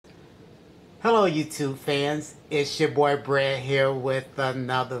Hello YouTube fans, it's your boy Brad here with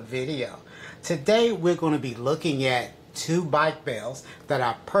another video. Today we're going to be looking at two bike bales that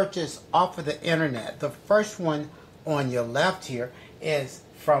I purchased off of the internet. The first one on your left here is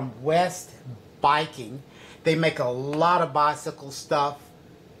from West Biking. They make a lot of bicycle stuff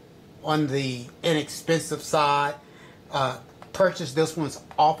on the inexpensive side. Purchased this one's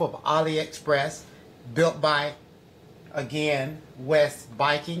off of AliExpress, built by again West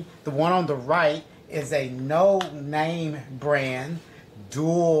Biking. The one on the right is a no-name brand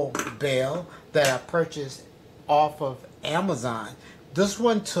dual bale that I purchased off of Amazon. This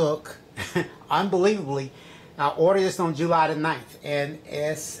one took unbelievably, I ordered this on July the 9th and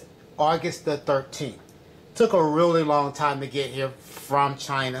it's August the 13th. Took a really long time to get here from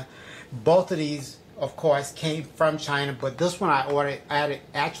China. Both of these of course came from China, but this one I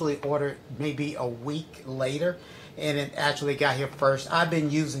actually ordered maybe a week later, and it actually got here first. I've been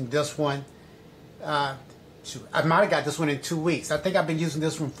using this one, I might have got this one in 2 weeks. I think I've been using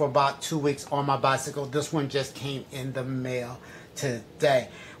this one for about 2 weeks on my bicycle. This one just came in the mail today.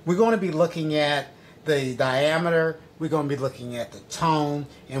 We're going to be looking at the diameter, we're going to be looking at the tone,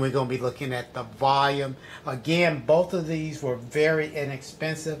 and we're going to be looking at the volume. Again, both of these were very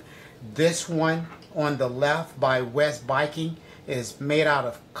inexpensive. This one on the left by West Biking is made out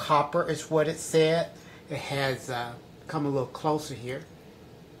of copper, is what it said. It has come a little closer here.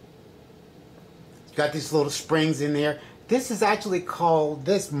 It's got these little springs in there. This is actually called,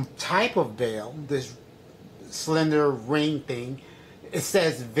 this type of bale, this slender ring thing, it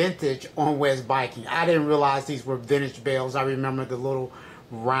says vintage on West Biking. I didn't realize these were vintage bales. I remember the little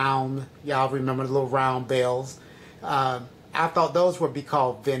round, y'all remember the little round bales. I thought those would be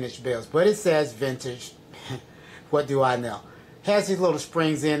called vintage bales, but it says vintage. What do I know? Has these little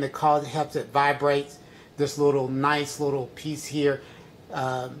springs in that helps it vibrate. This little nice little piece here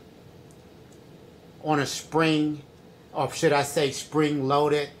on a spring, or should I say spring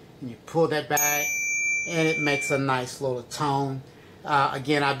loaded, and you pull that back and it makes a nice little tone.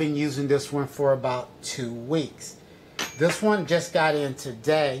 Again, I've been using this one for about 2 weeks. This one just got in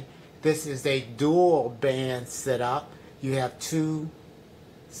today. This is a dual band setup. You have two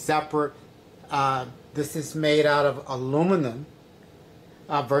separate, this is made out of aluminum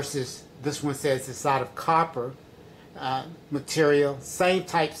versus this one says it's out of copper material. Same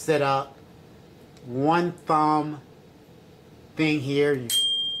type setup. One thumb thing here, you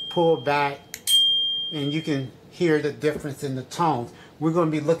pull back and you can hear the difference in the tones. We're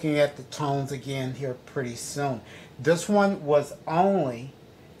going to be looking at the tones again here pretty soon. This one was only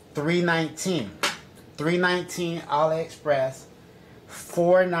 $3.19. $3.19 AliExpress,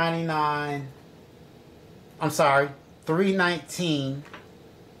 $4.99. I'm sorry, $3.19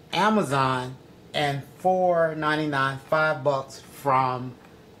 Amazon, and $4.99, $5 from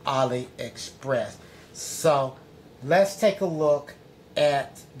AliExpress. So let's take a look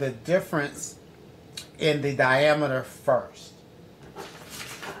at the difference in the diameter first.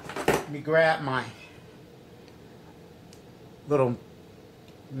 Let me grab my little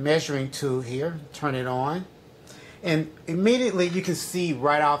measuring tool here, turn it on, and immediately you can see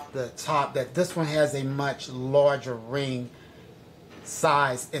right off the top that this one has a much larger ring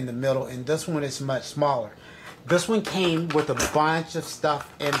size in the middle, and this one is much smaller. This one came with a bunch of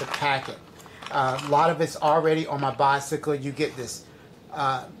stuff in the packet. A lot of it's already on my bicycle. You get this,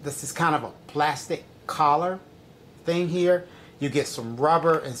 this is kind of a plastic collar thing here. You get some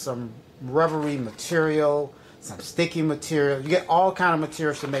rubber and some rubbery material, some sticky material. You get all kind of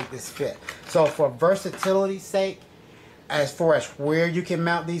materials to make this fit. So for versatility's sake, as far as where you can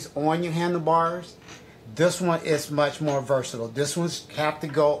mount these on your handlebars, this one is much more versatile. This one's have to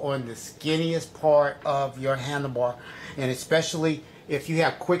go on the skinniest part of your handlebar, and especially if you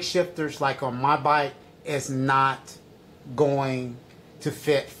have quick shifters like on my bike, it's not going to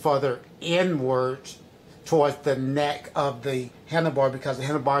fit further inwards towards the neck of the handlebar, because the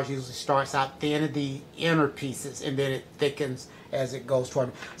handlebars usually starts out thin at the inner pieces and then it thickens as it goes toward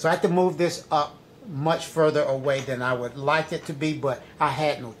me. So I have to move this up much further away than I would like it to be, but I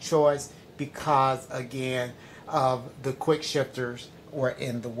had no choice because again of the quick shifters were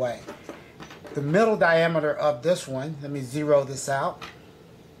in the way. The middle diameter of this one, let me zero this out,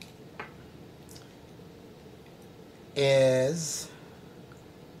 is,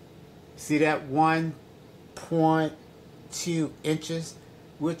 see that 1.2 inches.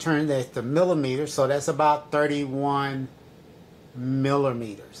 We'll turn that to millimeters, so that's about 31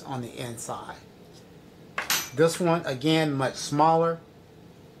 millimeters on the inside. This one again much smaller.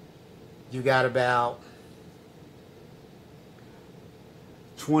 You got about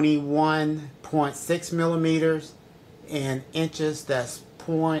 21.6 millimeters in inches. That's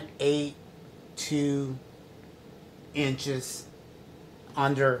 0.8 2 inches,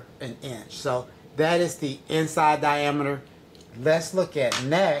 under an inch. So that is the inside diameter. Let's look at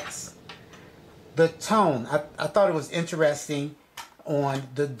next the tone. I thought it was interesting on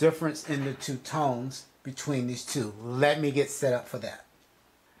the difference in the 2 tones between these two. Let me get set up for that.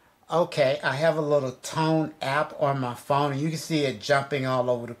 Okay, I have a little tone app on my phone, and you can see it jumping all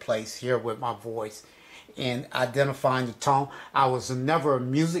over the place here with my voice and identifying the tone. I was never a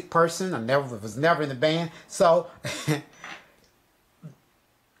music person. I was never in the band, so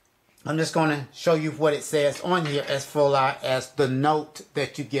I'm just going to show you what it says on here as far as the note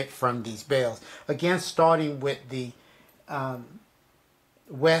that you get from these bells. Again, starting with the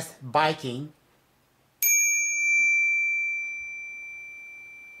West Viking.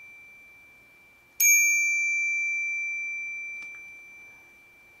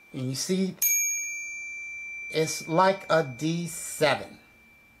 And you see, it's like a D7.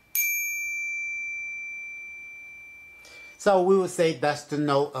 So we would say that's the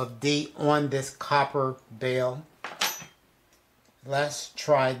note of D on this copper bell. Let's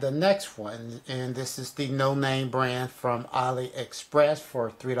try the next one. And this is the No Name brand from AliExpress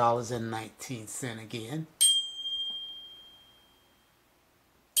for $3.19 again.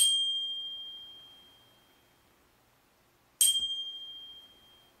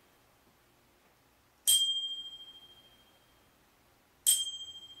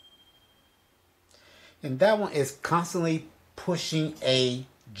 And that one is constantly pushing a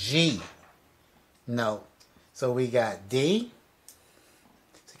G note. So we got D.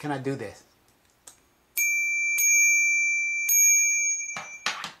 So can I do this?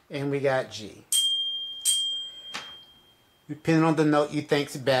 And we got G. Depending on the note you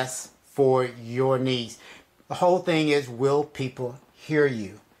think's best for your needs. The whole thing is, will people hear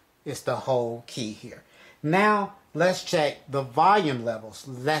you? It's the whole key here. Now let's check the volume levels.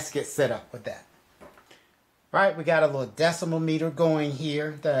 Let's get set up with that. Right, we got a little decimal meter going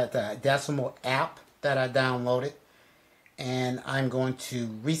here, the decimal app that I downloaded. And I'm going to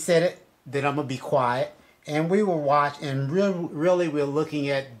reset it, then I'm going to be quiet. And we will watch, and really we're looking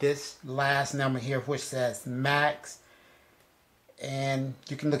at this last number here, which says max. And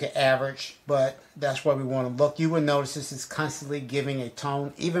you can look at average, but that's where we want to look. You will notice this is constantly giving a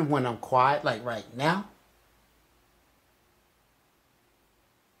tone, even when I'm quiet, like right now.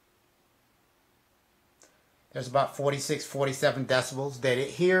 There's about 46, 47 decibels that it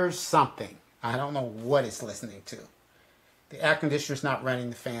hears something. I don't know what it's listening to. The air conditioner's not running,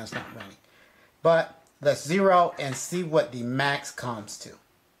 the fan's not running. But let's zero and see what the max comes to.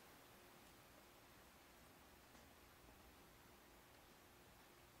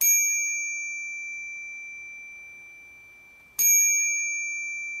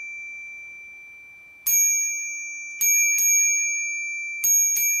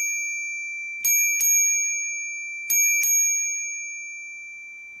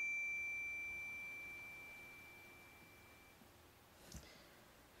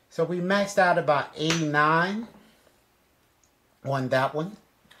 So we maxed out about 89 on that one.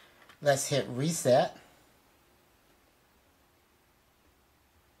 Let's hit reset.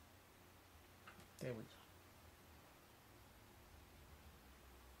 There we go.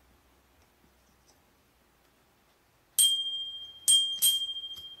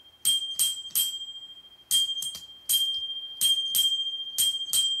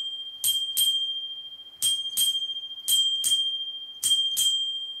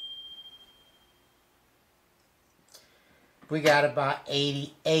 We got about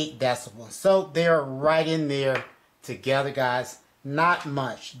 88 decibels. So they're right in there together, guys. Not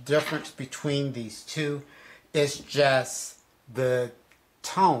much difference between these two. It's just the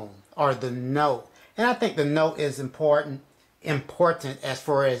tone or the note. And I think the note is important as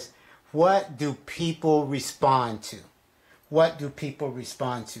far as what do people respond to? What do people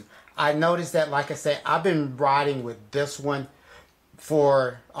respond to? I noticed that, like I said, I've been riding with this one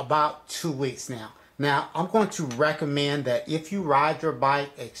for about 2 weeks now. Now, I'm going to recommend that if you ride your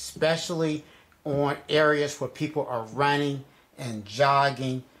bike, especially on areas where people are running and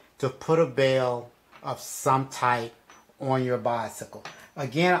jogging, to put a bell of some type on your bicycle.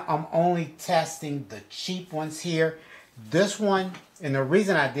 Again, I'm only testing the cheap ones here. This one, and the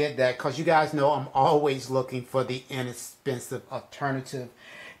reason I did that, because you guys know I'm always looking for the inexpensive alternative.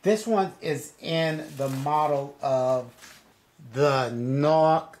 This one is in the model of the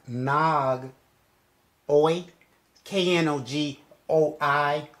Nog Oi,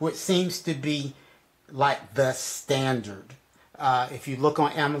 K-N-O-G-O-I, which seems to be like the standard. If you look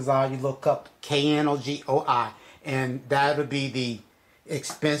on Amazon, you look up K-N-O-G-O-I, and that would be the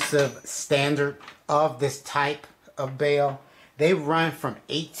expensive standard of this type of bell. They run from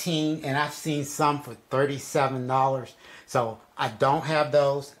 $18, and I've seen some for $37. So I don't have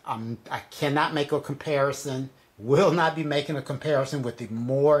those. I cannot make a comparison. Will not be making a comparison with the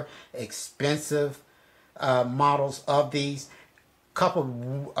more expensive models of these.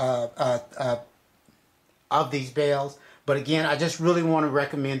 Couple of these bails. But again, I just really want to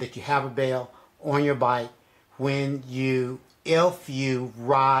recommend that you have a bail on your bike when if you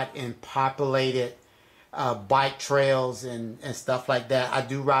ride in populated bike trails and stuff like that. I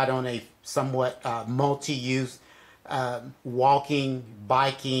do ride on a somewhat multi-use walking,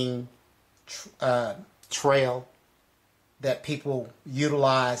 biking trail that people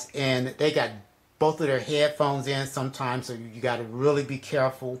utilize, and they got both of their headphones in sometimes, so you got to really be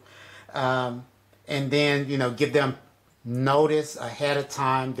careful. And then, give them notice ahead of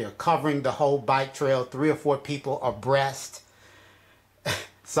time. They're covering the whole bike trail, 3 or 4 people abreast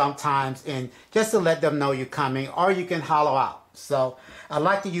sometimes, and just to let them know you're coming, or you can hollow out. So I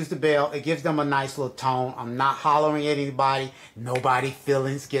like to use the bell. It gives them a nice little tone. I'm not hollering at anybody. Nobody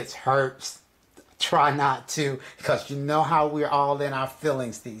feelings gets hurt. Try not to, because you know how we're all in our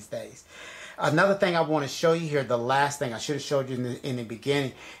feelings these days. Another thing I want to show you here, the last thing I should have showed you in the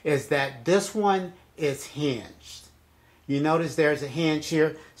beginning, is that this one is hinged. You notice there's a hinge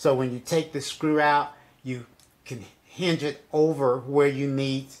here, so when you take the screw out, you can hinge it over where you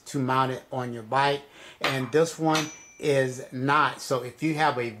need to mount it on your bike. And this one is not. So if you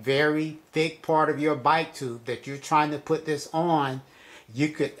have a very thick part of your bike tube that you're trying to put this on, you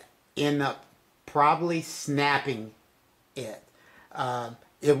could end up probably snapping it.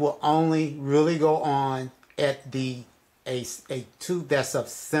 It will only really go on at a tube that's of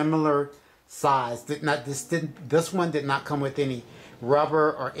similar size. This one did not come with any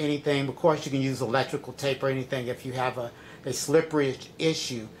rubber or anything. Of course, you can use electrical tape or anything if you have a slippery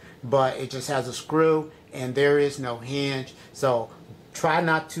issue, but it just has a screw and there is no hinge. So try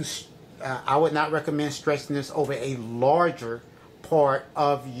not to, I would not recommend stretching this over a larger part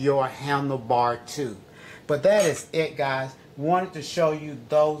of your handlebar tube. But that is it, guys. Wanted to show you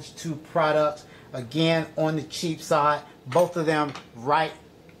those 2 products. Again, on the cheap side, both of them right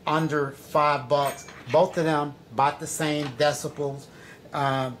under $5. Both of them about the same decibels,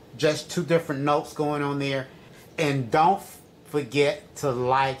 just 2 different notes going on there. And don't forget to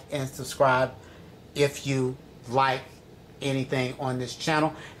like and subscribe if you like anything on this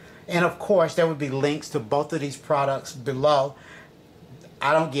channel. And of course, there will be links to both of these products below.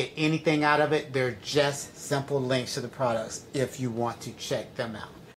 I don't get anything out of it. They're just simple links to the products if you want to check them out.